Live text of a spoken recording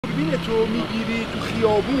دوربین تو میگیری تو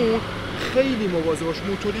خیابون خیلی مواظب باش،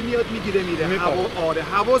 موتوری میاد میگیره میره. آره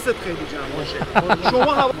حواست خیلی جمع باشه.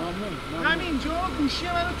 شما همینجا گوشی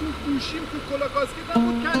منو تو گوشیم تو کلا کاسکتم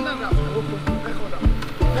بود کندن رفتم.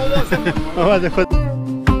 مواظب خود.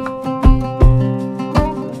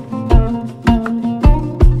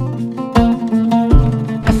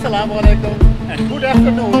 Assalamu alaikum and good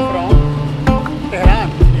afternoon from Tehran,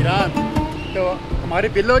 Iran. तो हमारी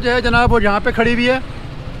बिल्लो जो है जनाब वो यहाँ पे खड़ी हुई है,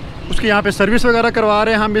 उसके यहाँ पे सर्विस वगैरह करवा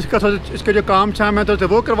रहे हैं हम। इसके जो काम शाम है तो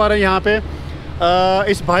वो करवा रहे हैं यहाँ पे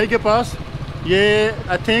इस भाई के पास। ये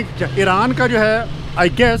आई थिंक ईरान का जो है आई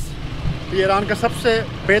गेस ये ईरान का सबसे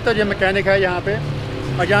बेहतर जो मैकेनिक है यहाँ पे।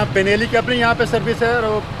 और यहाँ बेनेली की अपनी यहाँ पे सर्विस है और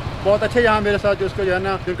वो बहुत अच्छे यहाँ मेरे साथ जो उसको जो है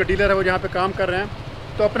ना जिनका डीलर है वो यहाँ पे काम कर रहे हैं।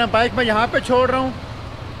 तो अपना बाइक मैं यहाँ पे छोड़ रहा हूँ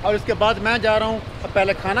और इसके बाद मैं जा रहा हूँ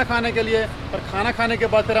पहले खाना खाने के लिए, और खाना खाने के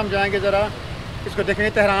बाद फिर हम जाएंगे ज़रा इसको देखेंगे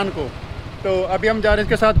तेहरान को। तो अभी हम जा रहे हैं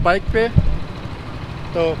इसके साथ बाइक पे,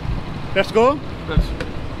 तो let's go.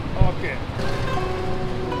 Okay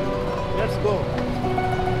let's go.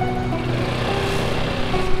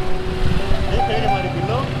 ये हमारी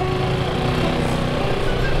बिल्लो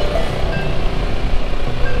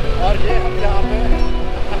और ये हम यहाँ पे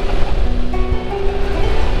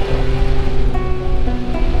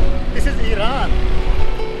दिस इज ईरान।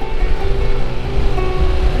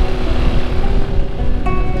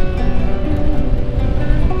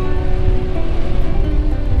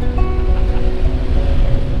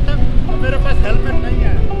 मेरे पास हेलमेट नहीं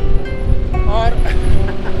है और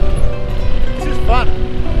this is fun.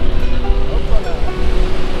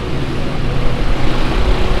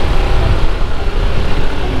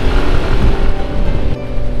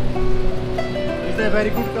 Is that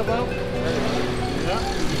very good kebab?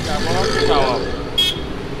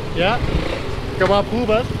 या कबाब खूब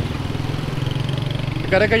बस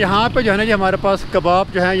कह रहे कि यहाँ पे जो है ना जी हमारे पास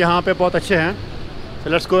कबाब जो है यहाँ पे बहुत अच्छे हैं। so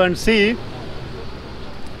let's go and see।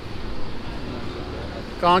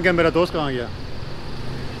 कहाँ गया मेरा दोस्त, कहाँ गया?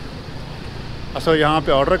 अच्छा यहाँ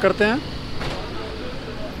पे ऑर्डर करते हैं।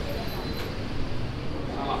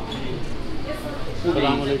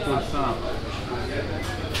 अस्सलाम वालेकुम।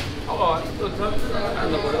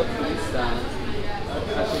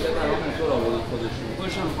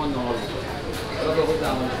 خودشون میخوان نهار بکنن. حالا به خود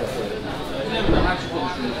زمانش بخوره. نمیدونم هر چی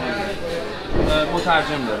خودشون میخوان.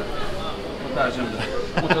 مترجم داره.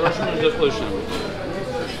 موتوراشون اینجا خودشون میخوان.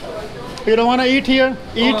 You don't want to eat here?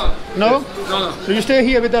 Eat? No? No. So you stay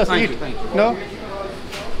here with us, eat? Thank you. No?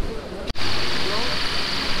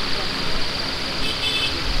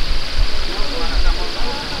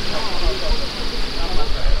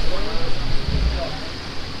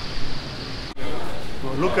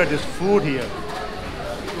 Look at this food here.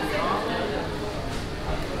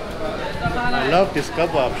 I love this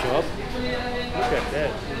kebab shop. Look at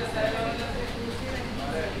that.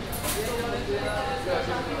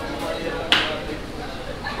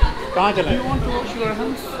 कहाँ चला? Do you want to wash your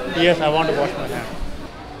hands? Yes, I want to wash my hands.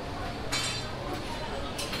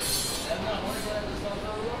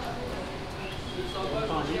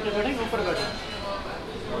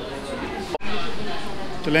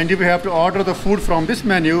 So Lenji, we have to order the food from this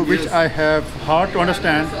menu, which I have hard to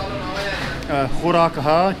understand. खुराक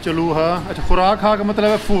हा, चलूहा। अच्छा खुराक हा का मतलब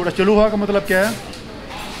है food, चलूहा का मतलब क्या है?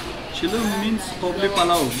 Chilu means काबली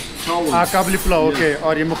pulao. काबली pulao, okay.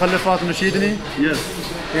 और ये मुखल्लफात नशीदनी, Yes.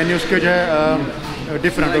 यानी उसके जो है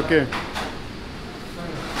डिफरेंट, ओके।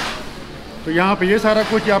 तो यहाँ पे ये सारा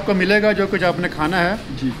कुछ आपको मिलेगा जो कुछ आपने खाना है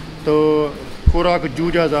जी। तो खुराक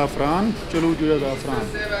जूजा ज़ाफ़रान, चलू जूजा ज़ाफ़रान।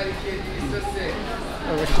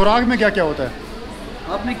 खुराक में क्या क्या होता है?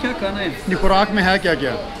 आपने क्या खाना है? ये खुराक में है क्या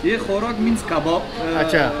क्या? ये खुराक मीन्स कबाब।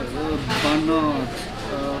 अच्छा। बनाना,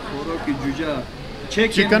 खुराक की जूजा,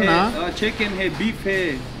 चिकन ना? चिकन है, बीफ है,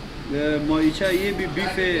 मोइचा ये भी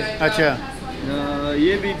बीफ है। अच्छा।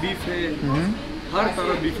 ये भी बीफ है। हर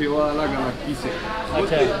तरह बीफ है, वो अलग अलग पीस है।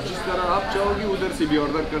 अच्छा। जिस तरह आप चाहोगे उधर से भी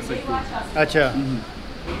ऑर्डर कर सकते हो। अच्छा।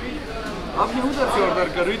 आपने उधर से ऑर्डर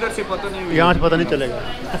करो, इधर से पता नहीं। यहाँ से पता नहीं चलेगा।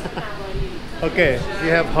 Okay, we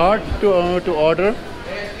have hard to order.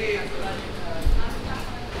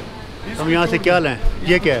 हम यहाँ से क्या लें?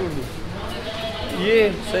 ये क्या है?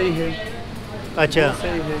 ये सही है। अच्छा।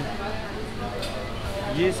 सही है।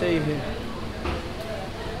 ये सही है।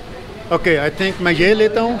 ओके, आई थिंक मैं ये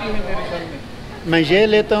लेता हूँ, मैं ये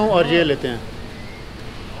लेता हूँ और ये लेते हैं।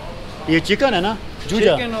 ये चिकन है ना?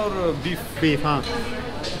 जूजा? चिकन और बीफ, हाँ।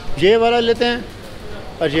 ये वाला लेते हैं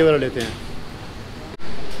और ये वाला लेते हैं।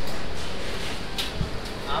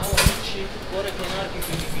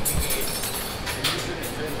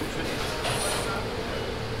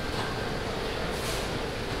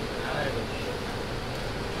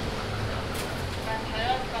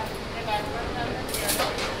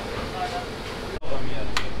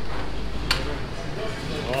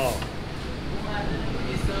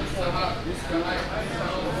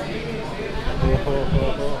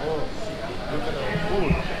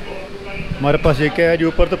 हमारे पास ये क्या है जो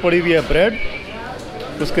ऊपर तो पड़ी हुई है ब्रेड,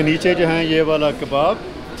 उसके नीचे जो है ये वाला कबाब,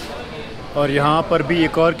 और यहाँ पर भी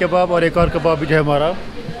एक और कबाब और एक और कबाब भी जो है हमारा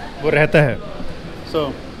वो रहता है।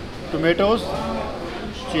 सो टोमेटोज़,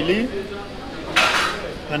 चिली,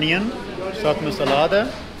 अनियन, साथ में सलाद है।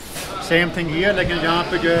 सेम थिंग ही है, लेकिन यहाँ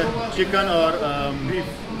पे जो है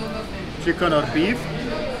चिकन और बीफ,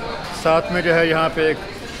 साथ में जो है यहाँ पे एक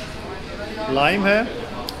लाइम है,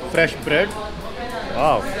 fresh bread.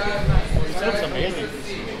 Wow, it's amazing.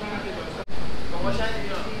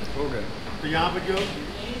 हो गया। तो यहाँ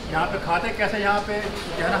पे खाते कैसे, यहाँ पे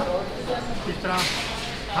जो है ना किस तरह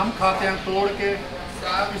हम खाते हैं तोड़ के,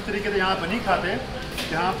 इस तरीके से यहाँ पे नहीं खाते।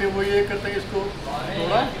 यहाँ पे वो ये करते हैं, इसको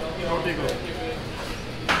तोड़ा रोटी को,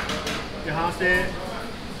 यहाँ से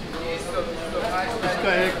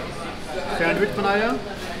इसका एक सैंडविच बनाया,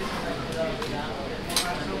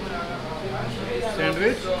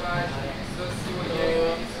 सैंडविच,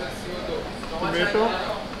 टोमेटो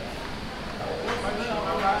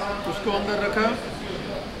उसको अंदर रखा,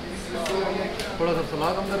 थोड़ा सा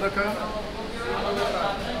सलाद अंदर रखा,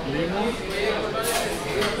 नींबू,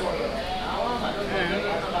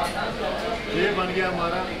 ये बन गया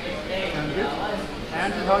हमारा sandwich.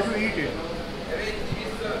 And how you eat it.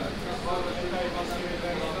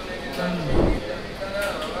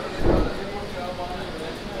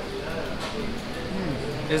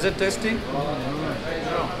 Is it tasty?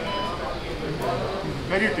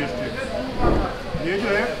 Very tasty. ये जो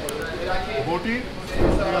है बोटी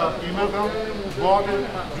या कीमा का बहुत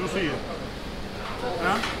जूसी है,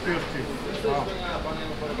 टेस्टी।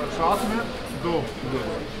 साथ में दो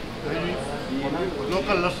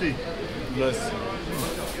लोकल लस्सी।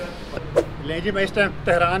 ले जी, मैं इस टाइम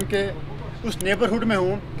तेहरान के उस नेबरहुड में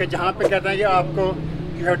हूँ कि जहाँ पे कहते हैं कि आपको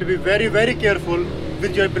you have to be very very careful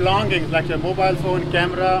with your belongings like your mobile phone,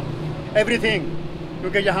 camera, everything.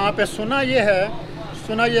 क्योंकि यहाँ पे सुना ये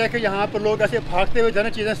है कि यहाँ पर लोग ऐसे भागते हुए जाने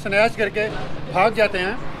चीज़ें स्नैच करके भाग जाते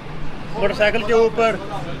हैं मोटरसाइकिल के ऊपर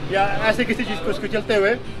या ऐसे किसी चीज़ को उसको चलते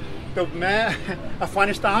हुए। तो मैं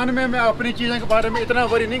अफ़गानिस्तान में मैं अपनी चीज़ों के बारे में इतना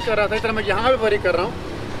वरी नहीं कर रहा था, इतना मैं यहाँ पे वरी कर रहा हूँ।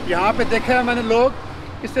 यहाँ पे देखा है मैंने, लोग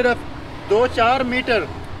इस सिर्फ 2-4 मीटर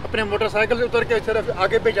अपने मोटरसाइकिल से उतर के इस तरफ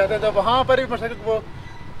आगे पे जाते हैं, तो वहाँ पर भी मोटरसाइकिल को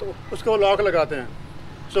तो उसको लॉक लगाते हैं।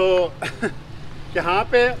 सो यहाँ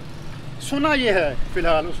पे सुना ये है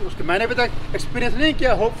फ़िलहाल, उसके मैंने अभी तक एक्सपीरियंस नहीं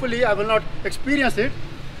किया, hopefully I will not experience it.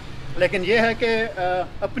 लेकिन ये है कि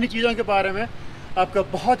अपनी चीज़ों के बारे में आपको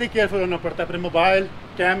बहुत ही केयरफुल होना पड़ता है, अपने मोबाइल,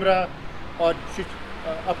 कैमरा और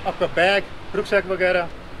आपका बैग, रुकसैक वगैरह।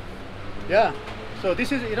 या सो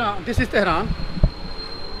दिस इज़ तेहरान।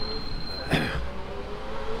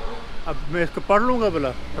 अब मैं इसको पढ़ लूँगा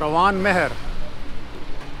बोला, रवान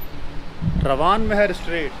महर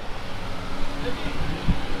स्ट्रीट।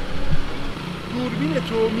 دوربین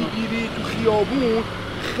تو میگیری تو خیابون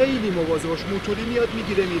خیلی مواظب باش، موتوری میاد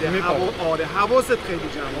میگیره میره. آره حواست خیلی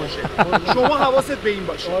جمع باشه. شما حواست به این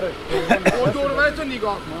باشه. آره. اون دور و بر تو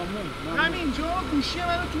نگاه کن. همینجا گوشی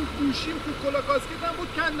منو تو گوشیم تو کلا کاسکتم بود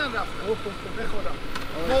کندن رفتم. به خدا.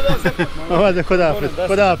 مواظب.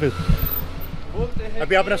 खुदा हाफिज।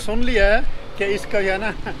 अभी आपने सुन लिया है कि इसका है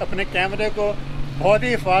ना, अपने कैमरे को बहुत ही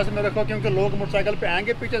हिफाजत में रखो, क्योंकि लोग मोटरसाइकिल पे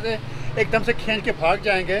आएंगे पीछे से एकदम से खींच के भाग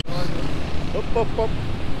जाएंगे।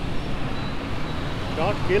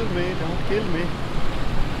 Don't kill me, don't kill me.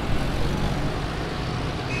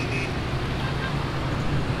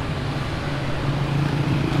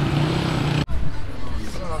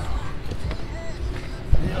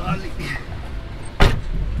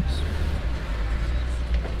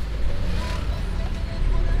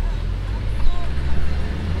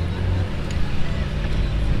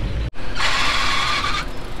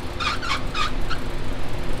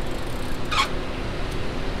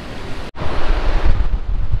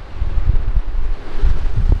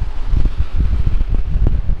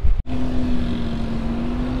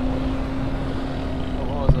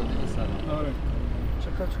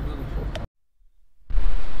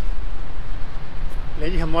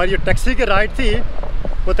 लेकिन हमारी जो टैक्सी की राइड थी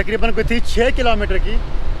वो तकरीबन कोई थी 6 किलोमीटर की,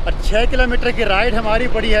 और 6 किलोमीटर की राइड हमारी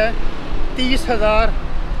पड़ी है 30,000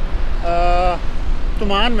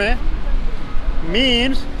 तुमान में,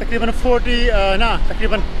 मीन्स तकरीबन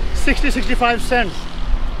 65 cents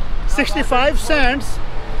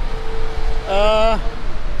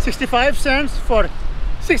 65 cents for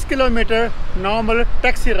 6 kilometre normal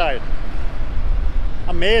taxi ride.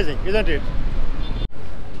 Amazing isn't it.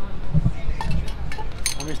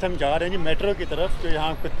 हम इस टाइम जा रहे हैं जी मेट्रो की तरफ, जो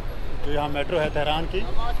यहाँ मेट्रो है तेहरान की।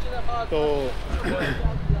 तो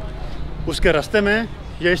उसके रास्ते में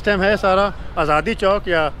ये इस टाइम है सारा आज़ादी चौक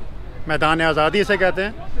या मैदान आज़ादी इसे कहते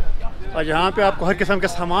हैं। और यहाँ पे आपको हर किस्म का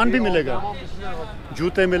सामान भी मिलेगा।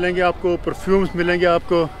 जूते मिलेंगे आपको, परफ्यूम्स मिलेंगे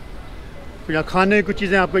आपको, यहाँ खाने की कुछ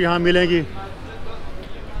चीज़ें आपको यहाँ मिलेंगी।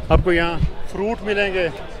 आपको यहाँ फ्रूट मिलेंगे,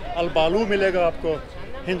 अलबालू मिलेगा आपको,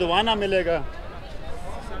 हिंदवाना मिलेगा।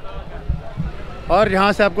 और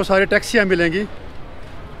यहाँ से आपको सारी टैक्सियाँ मिलेंगी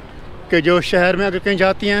कि जो शहर में अगर कहीं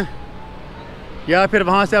जाती हैं, या फिर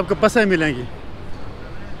वहाँ से आपको बसें मिलेंगी।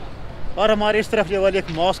 और हमारे इस तरफ ये वाली एक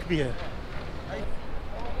मॉस्क भी है।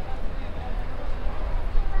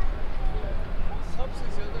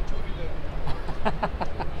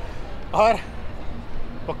 और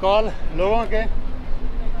बकौल लोगों के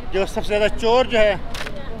जो सबसे ज़्यादा चोर जो है,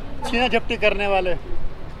 छीना झपटी करने वाले,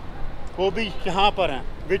 वो भी यहाँ पर हैं।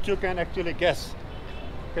 Which you can actually guess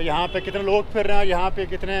कि यहाँ पे कितने लोग फिर रहे हैं, यहाँ पे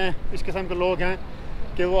कितने इस किस्म के लोग हैं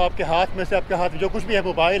कि वो आपके हाथ में से, आपके हाथ में जो कुछ भी है,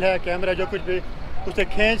 मोबाइल है, कैमरा, जो कुछ भी, उसे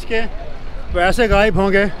खींच के वैसे गायब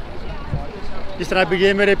होंगे जिस तरह भी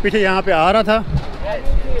ये मेरे पीछे यहाँ पे आ रहा था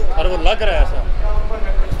और वो लग रहा है ऐसा।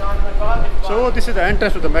 So this is the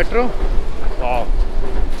entrance to the metro. Wow,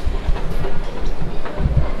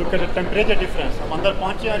 look at the temperature difference. हम अंदर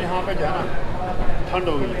पहुँचे और यहाँ पे जो है ना ठंड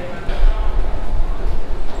हो गई।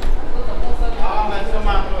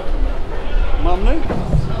 मामले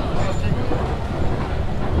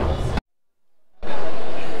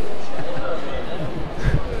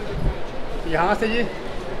यहाँ से ये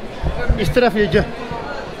इस तरफ ये जो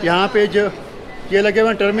यहाँ पे जो ये लगे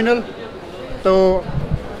हुए टर्मिनल, तो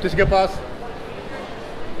जिसके पास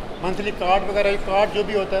मंथली कार्ड वगैरह, कार्ड जो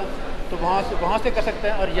भी होता है, तो वहाँ से कर सकते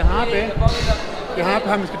हैं। और यहाँ पे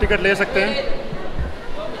हम इसकी टिकट ले सकते हैं।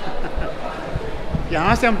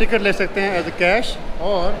 यहाँ से हम टिकट ले सकते हैं एज ए कैश।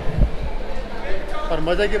 और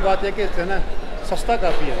मज़े की बात है कि है ना, सस्ता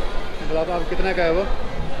काफ़ी है। बताता हूँ आप कितने का है वो।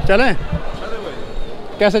 चलें?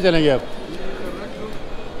 कैसे चलेंगे आप?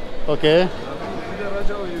 ओके,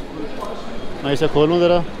 मैं इसे खोलूँ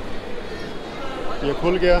ज़रा। ये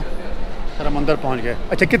खुल गया, फिर हम अंदर पहुँच गए।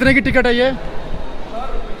 अच्छा, कितने की टिकट है ये?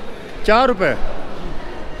 4 रुपये।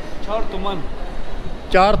 4 तुमान।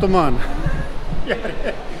 4 तुमान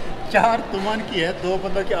 4 तुमान की है। 2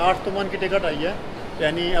 बंदों की 8 तुमान की टिकट आई है।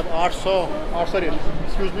 यानी अब 800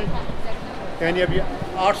 एक्सक्यूज़ मी, यानी अब ये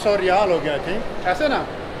 800 रियाल हो गया थी, ऐसे ना,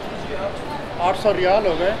 800 रियाल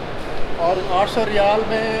हो गए। और 800 रियाल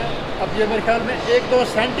में अब ये मेरे ख्याल में 1-2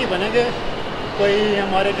 सेंट ही बनेंगे। कोई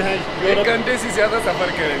हमारे जो है 1 घंटे से ज़्यादा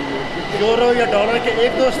सफ़र करेंगे, यूरो या डॉलर के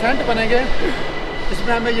 1-2 सेंट बनेंगे।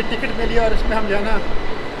 इसमें हमें ये टिकट मिली और इसमें हम जो है ना,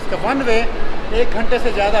 इसका 1 वे 1 घंटे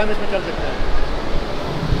से ज़्यादा हम इसमें चल सकते हैं।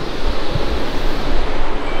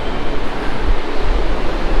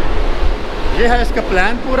 ये है इसका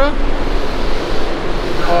प्लान पूरा।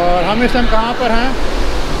 और हम इस टाइम कहाँ पर हैं?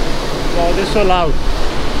 Wow, this so loud.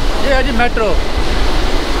 ये है जी मेट्रो।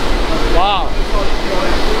 वाह,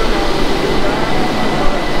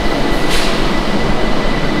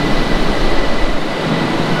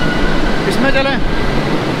 इसमें चलें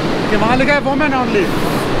कि वहाँ लिखा है women only.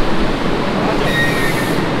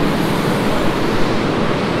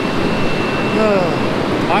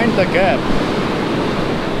 Mind the gap.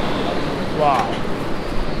 वाह,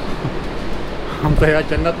 हम तो यार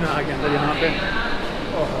जन्नत में आ गए अंदर। यहाँ पे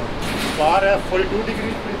बाहर है 42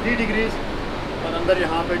 डिग्री, 3 डिग्रीज, और अंदर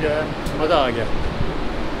यहाँ पे जो है मज़ा आ गया।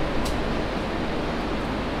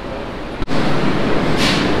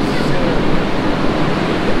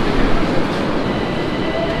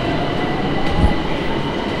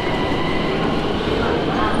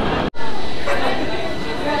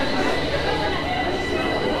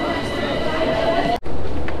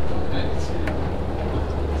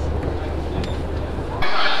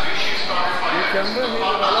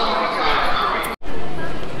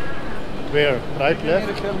 Where? Right,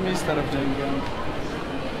 left? इस तरफ जाएंगे हम।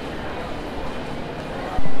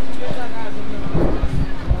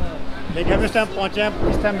 लेकिन हम इस टाइम पहुँचे हैं,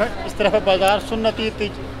 इस टाइम इस तरफ है बाज़ार सुन्नती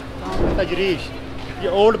तजरीश। ये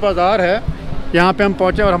ओल्ड बाज़ार है, यहाँ पे हम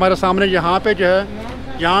पहुँचे। और हमारे सामने यहाँ पे जो है,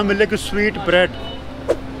 यहाँ मिलेगी स्वीट ब्रेड।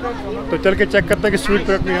 तो चल के चेक करते हैं कि स्वीट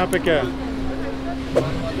ब्रेड में यहाँ पे क्या है।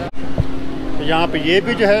 तो यहाँ पे ये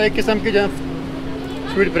भी जो है एक किस्म की जो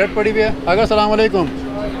स्वीट ब्रेड पड़ी हुई है। अगर अस्सलाम वालेकुम।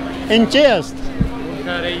 इंचेस्ट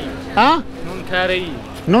हाँ,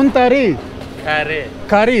 नून तारी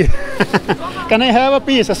खारी। Can I have a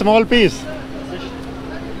piece, a small piece?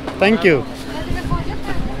 Thank you.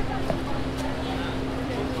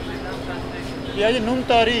 ये नून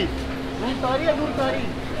तारी, नून तारी या नून तारी?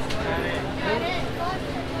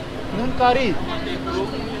 नून कारी,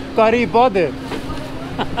 कारी बहुत है।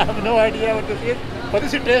 I have no idea what this is, but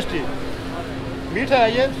this is tasty. मीठा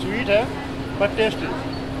है ये, स्वीट है, but tasty.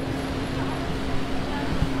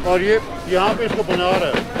 और ये यहाँ पे इसको बना रहा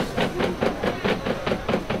है।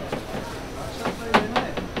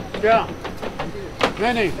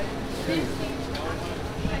 क्या नहीं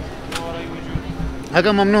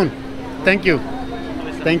अगर Mamnoon thank you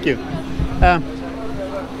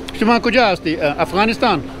شما کجا هستی؟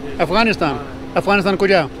 افغانستان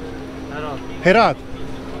کجا؟ هرات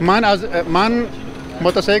من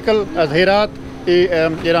موتورسیکل از هرات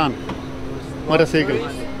ایران موتورسیکل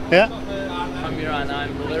yeah From Iran.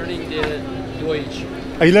 I'm learning the Deutsch.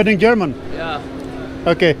 Are you learning German?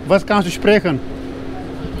 Yeah. Okay, was kannst du sprechen?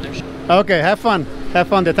 Okay, have fun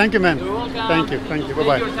there. Thank you man. You're welcome. Thank you bye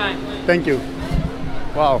bye. Take your time. Thank you.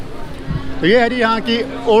 Wow. तो ये है जी यहाँ की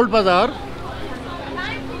old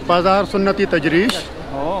बाज़ार सुन्नती तजरीश।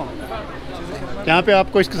 यहाँ पे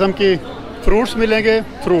आपको इस किस्म की फ्रूट्स मिलेंगे,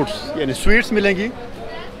 यानी स्वीट्स मिलेंगी,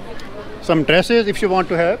 सम dresses if you want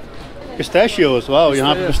to have, पिस्ताशियोस। वाह,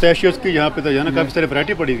 यहाँ पे पिस्ताशियोस की यहाँ पे तो है ना काफ़ी सारी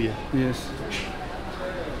वैरायटी पड़ी हुई है। Yes.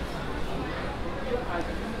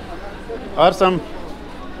 और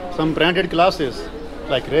some branded glasses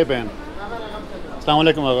like Ray-Ban. अस्सलाम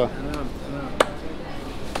वालेकुम आगा।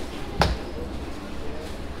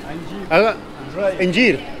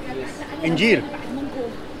 इंजीर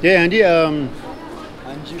ये हैं जी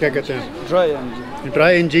क्या कहते हैं?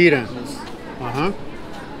 ड्राई इंजीर हैं। हाँ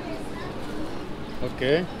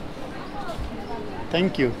ओके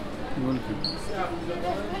थैंक यू।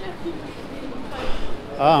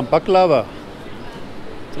 हाँ बकलावा।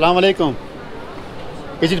 अस्सलाम वालेकुम।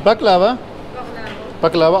 Is it baklava?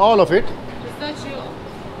 Baklava, all of it. Pistachio.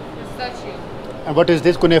 And what is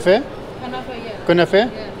this? Kunefe? Kunefe, yes. Kunefe?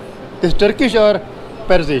 Yes. This Turkish or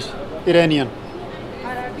Persish? Iranian?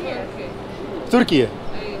 Arabiye. Turkey.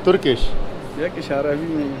 Turkish. یکیش عربی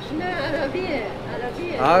میگه. Ne Arabiye.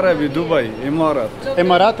 عربی دبی امارات.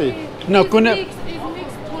 Emirati? No, It's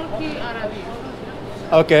mixed Turkey Arabic.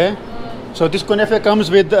 Okay. So this kunefe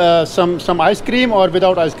comes with some ice cream or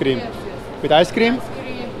without ice cream? Yes. With ice cream? Ice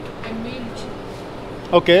cream and milk.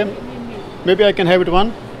 Okay. Maybe I can have it one.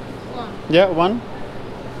 Yeah, one.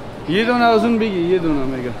 یه دونه از اون بگی، یه دونه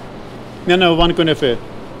میگه. No, one kunefe.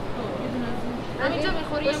 همینجا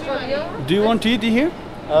میخوری یا میبری؟ Do you want to eat here?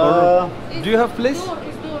 Do you have place?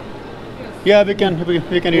 Yeah, we can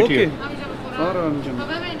eat Okay. here. همینجا میخورم. آره همینجا. خب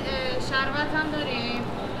ببین شربت هم داریم.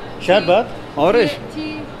 Sharbat? آرش.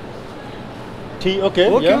 Tea, Tea, okay.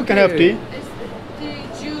 Okay, Yeah, we can have okay. tea. tea,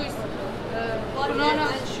 juice, banana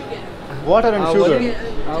and sugar. Water and sugar.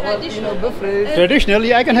 Traditional. Traditional,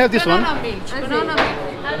 yeah, I can have this one. Banana milk. Banana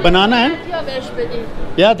milk. Banana and? یا بهش بدیم.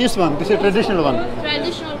 Yeah, this one. This is traditional one.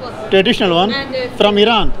 Traditional one. Traditional one And, from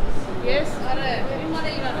Iran. Yes.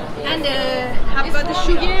 And have got the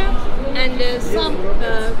sugar and some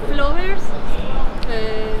flowers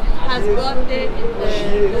has got the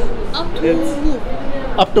up to moon.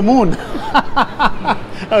 Up to moon.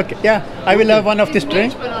 Okay, yeah. I will have one of this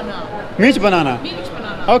drink. Banana. Milk banana. Milk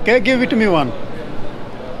banana. Okay, give it to me one.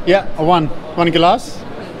 Yeah, one glass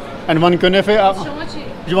and one kunefe. شما چی؟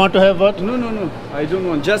 You want to have what? No, I don't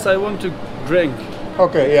want. Just I want to drink.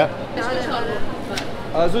 Okay, yeah.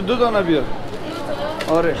 از اون 2 دانه بیار.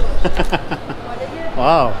 آره.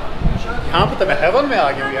 वाह, यहाँ पे तो मैं haven में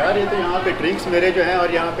आ गया हूँ यार। ये तो यहाँ पे ड्रिंक्स मेरे जो हैं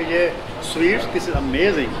और यहाँ पे ये sweets, this is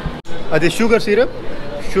amazing. This sugar syrup,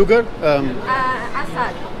 sugar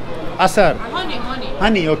असर,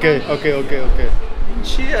 हनी, ओके।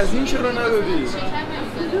 چی از این چرا ندادی؟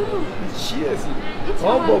 چی از این؟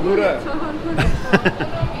 آه بابوره.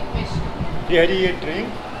 ये है जी ये drink.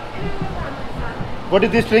 What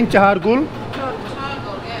is this drink? Chahargul?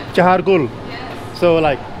 Chahargul. So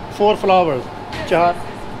like 4 flowers. 4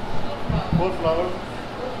 flowers.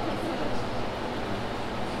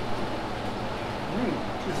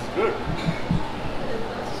 This is good.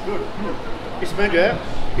 इसमें जो है,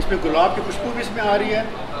 इसमें गुलाब की खुशबू भी इसमें आ रही है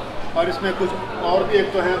और इसमें कुछ और भी एक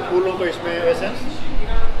तो है फूलों का इसमें essence.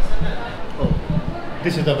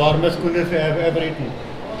 This is the warmest kunefe I have ever eaten.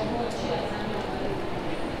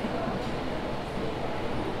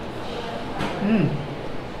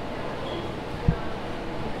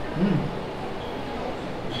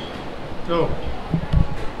 तो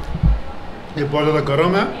ये बहुत ज़्यादा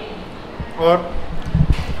गर्म है और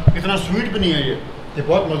इतना स्वीट भी नहीं है ये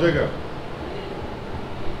बहुत मज़े का।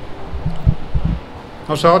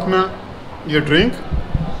 और साथ में ये ड्रिंक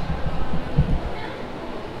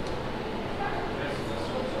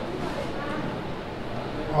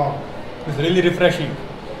इट्स रियली रिफ्रेशिंग।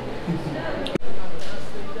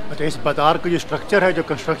 अच्छा, इस बाजार का जो स्ट्रक्चर है, जो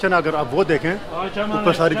कंस्ट्रक्शन, अगर आप वो देखें,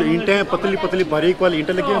 ऊपर सारी जो ईंटें हैं, पतली बारीक वाली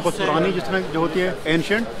ईंटें लगी हैं, बहुत पुरानी जिस तरह जो होती है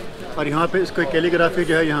एंशिएंट। और यहाँ पे इसका कैलीग्राफी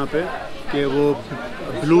जो है यहाँ पे कि वो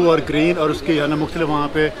ब्लू और ग्रीन और उसके है ना मुख्तलिफ वहाँ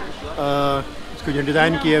पे इसके जो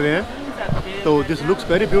डिज़ाइन किए हुए हैं। तो दिस लुक्स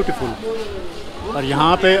वेरी ब्यूटीफुल। और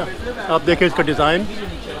यहाँ पे आप देखें इसका डिज़ाइन,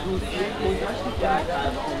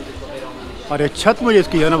 और ये छत मुझे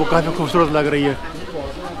इसकी है ना वो काफ़ी खूबसूरत लग रही है।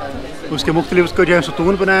 उसके मुख्तलिफ उसके जो है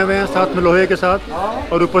सतून बनाए हुए हैं साथ में लोहे के साथ,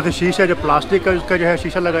 और ऊपर से शीशा जो प्लास्टिक का उसका जो है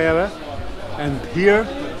शीशा लगाया हुआ है। एंड हियर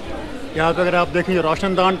यहाँ पे अगर आप देखें ये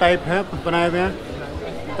रोशनदान टाइप हैं बनाए हुए हैं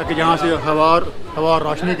ताकि यहाँ से हवा और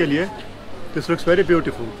रोशनी के लिए। This looks very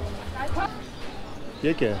beautiful.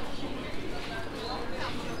 ये क्या है?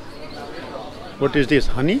 What is this?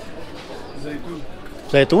 हनी?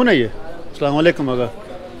 जैतून है ये? अस्सलाम वालेकुम आगा।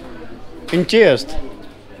 इंचे است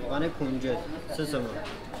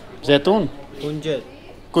जैतून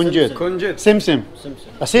कुंजत सिमसिम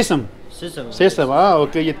सेसम सेसम। हाँ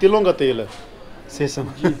ओके, ये तिलों का तेल है सेसम।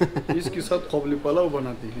 इसके साथ काबुली पुलाव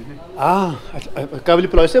बनाते हैं। काबुली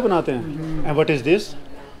पुलाव से बनाते हैं। And what is this?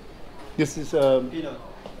 This is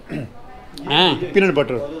peanut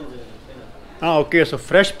butter. हाँ okay, so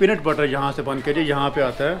fresh peanut butter यहाँ से बन के जी यहाँ पे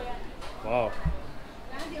आता है। वाह,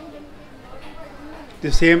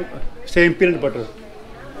 the same peanut butter.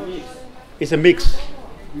 It's a mix.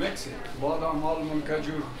 Mix it. Badam, almond,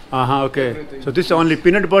 kajur. Okay. Everything. So this is only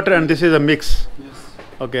peanut butter and this is a mix. Yes.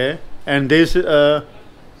 Okay. And this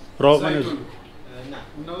Rogan is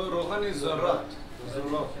No, Rogan is Zurrat.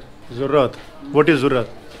 Zurrat. What is Zurrat?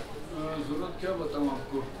 Zurrat क्या बताऊँ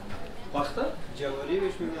आपको? पख्ता? जवारी में।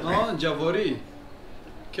 हाँ, जवारी।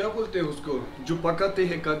 क्या बोलते हैं उसको? जो पकाते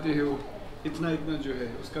हैं, खाते हैं वो इतना जो है,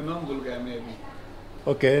 उसका नाम भूल गया मैं अभी।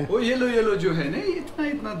 Okay. वो येलो जो है ना,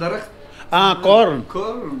 इतना दरख्त। कॉर्न।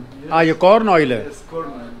 ये कॉर्न ऑयल है। Yes, corn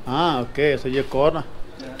oil. हाँ ओके, सो ये कॉर्न।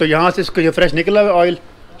 तो यहाँ से इसको ये फ्रेश निकला हुआ ऑयल,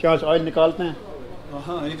 क्या ऑयल निकालते हैं?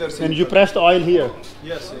 हाँ, इधर से। And you press the oil here.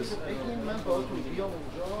 Yes.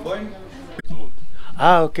 Going.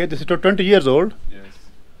 Okay, this is 20 years old. Yes.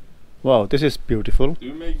 Wow, this is beautiful. Do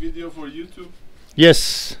you make video for YouTube? Yes.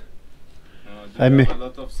 Do you have a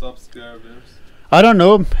lot of subscribers? I don't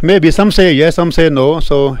know. Maybe some say yes, some say no.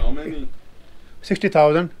 So How many?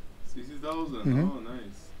 60,000. 60,000. Mhm. Oh,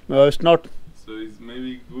 nice. It's not. So it's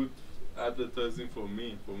maybe good advertising for me,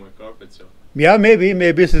 for my carpet shop. Yeah, maybe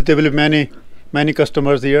there will be many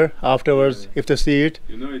customers here afterwards if they see it.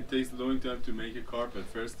 You know, it takes a long time to make a carpet.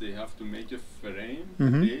 First, they have to make a frame,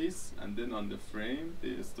 Mhm. base, and then on the frame,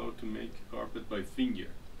 they start to make carpet by finger.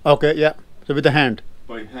 Okay, yeah. So with the hand.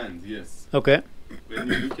 By hand, yes. Okay. When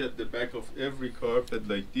you look at the back of every carpet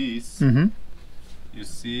like this, Mm-hmm. you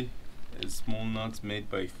see small knots made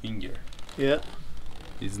by finger. Yeah.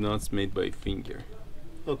 These knots made by finger.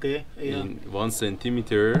 Okay. Yeah. In 1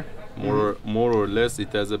 centimeter, more or less,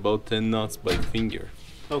 it has about 10 knots by finger.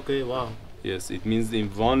 Okay. Wow. Yes, it means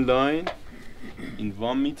in one line, in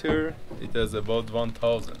 1 meter, it has about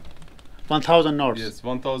 1,000. 1,000 knots. Yes,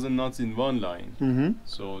 1,000 knots in one line. Mm-hmm.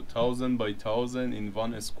 So 1,000 by 1,000 in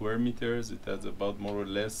 1 square meters, it has about more or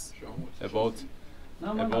less about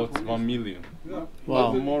 1 million.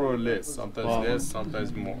 Wow. More or less, sometimes Wow. less,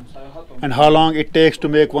 sometimes more. And how long it takes to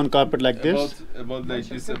make one carpet like this? About like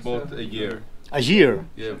this, about a year. A year.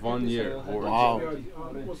 Yeah, 1 year. Or Wow.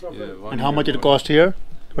 Yeah, 1 And how year much it work. cost here?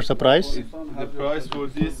 What's the price? The price for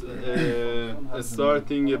this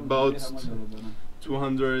starting about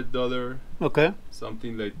 $200, Okay.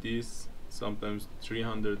 something like this. Sometimes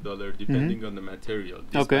 $300, depending on the material.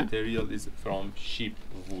 This Okay. material is from sheep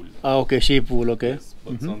wool. Okay, sheep wool. Okay. Yes,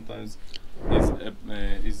 but sometimes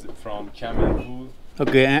is from camel wool,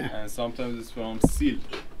 Okay. and sometimes it's from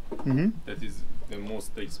silk. Mm-hmm. That is the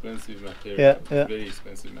most expensive material. Yeah, yeah. Very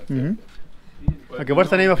expensive material. But Okay.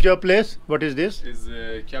 What's the name of your place? What is this? Is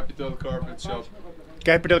Capital Carpet Shop.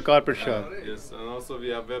 Capital Carpet Shop. Yes, and also we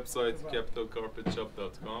have website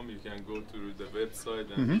capitalcarpetshop.com. You can go to the website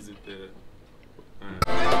and visit the.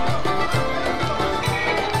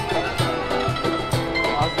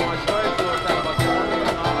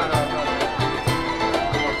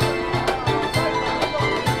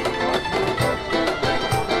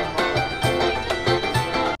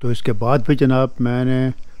 तो इसके बाद भी जनाब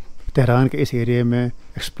मैंने Tehran के इस area में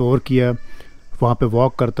explore किया, वहाँ पे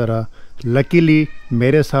वॉक करता रहा। लकीली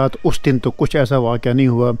मेरे साथ उस दिन तो कुछ ऐसा वाक़या नहीं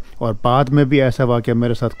हुआ और बाद में भी ऐसा वाक़या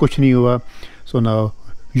मेरे साथ कुछ नहीं हुआ। So now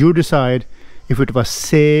you decide if it was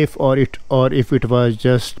safe or if it was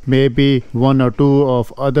just maybe 1 or 2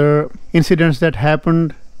 of other incidents that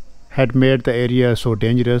happened had made the area so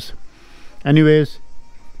dangerous. Anyways,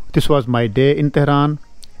 this was my day in Tehran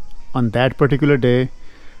on that particular day,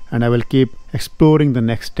 and I will keep exploring the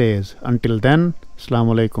next days. Until then,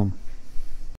 Assalamu alaikum.